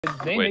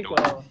They Wait,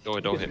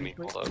 make, don't hit me.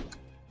 Hold up.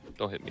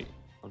 Don't hit me.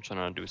 I'm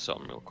trying to do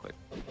something real quick.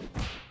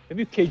 If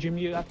you KG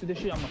me after this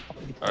shit, I'm gonna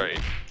fucking be tight. Alright.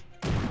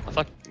 I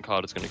thought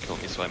COD was gonna kill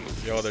me, so I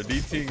moved. Yo, they're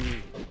DTing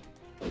me.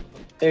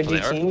 They're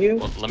DTing you?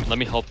 Well, let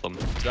me help them.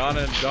 John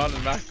and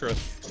Macros.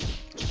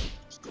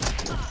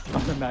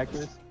 I'm the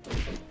Macros.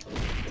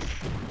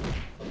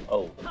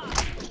 Oh.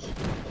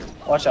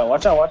 Watch out,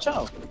 watch out, watch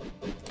out.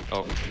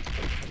 Oh.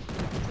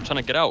 I'm trying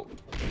to get out.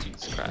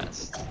 Jesus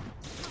Christ.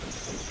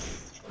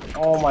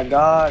 Oh my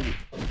god.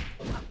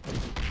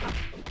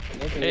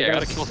 Hey, I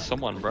gotta kill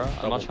someone, bro.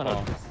 I'm not trying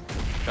to.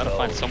 Gotta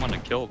find someone to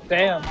kill.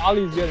 Damn,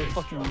 Ollie's getting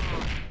fucking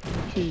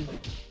cheese.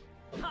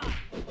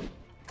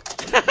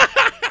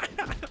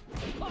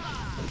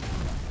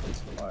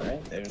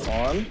 Alright, there's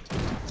one.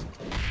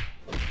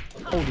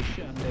 Holy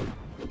shit, I'm dead.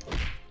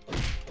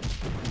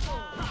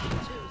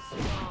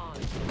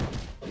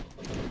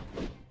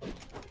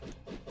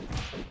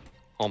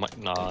 Oh my,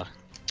 nah.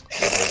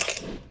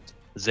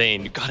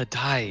 Zane, you gotta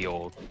die,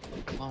 yo.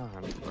 Come on,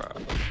 bro.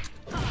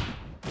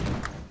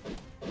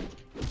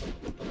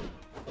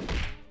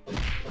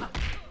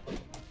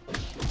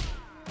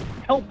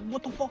 Help,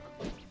 what the fuck?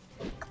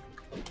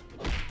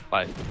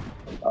 Bye.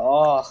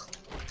 Oh.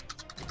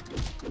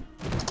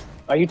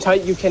 Are you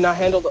tight? You cannot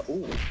handle the.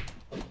 Ooh.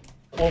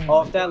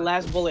 Oh, if that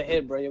last bullet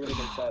hit, bro, you would have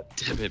been set.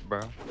 Damn it,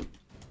 bro.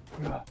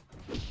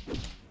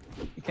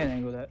 You can't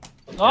angle that.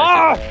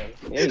 Ah!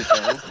 Yeah, you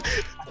can.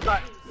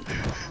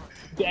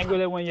 You can angle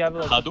that when you have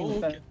like.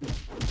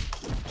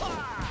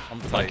 I'm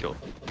tight. Kill.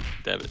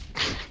 Damn it.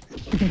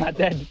 Not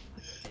dead.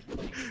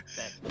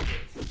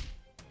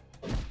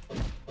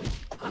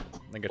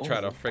 Nigga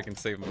try to freaking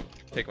save him,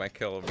 take my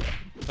kill, bro.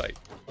 Tight.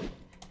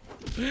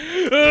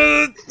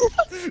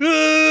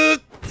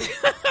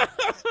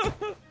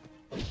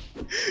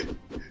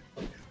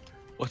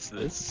 What's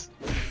this?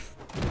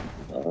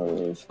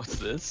 What's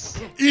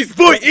this? East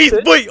boy!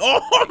 East boy!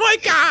 Oh my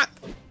god!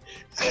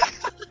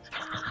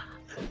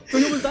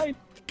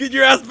 Get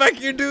your ass back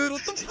here, dude!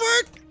 What the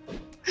fuck?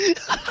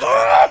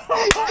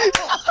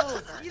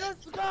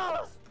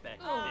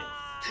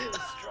 Too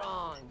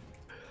strong.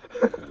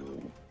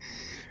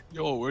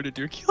 Yo, where did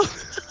your kill?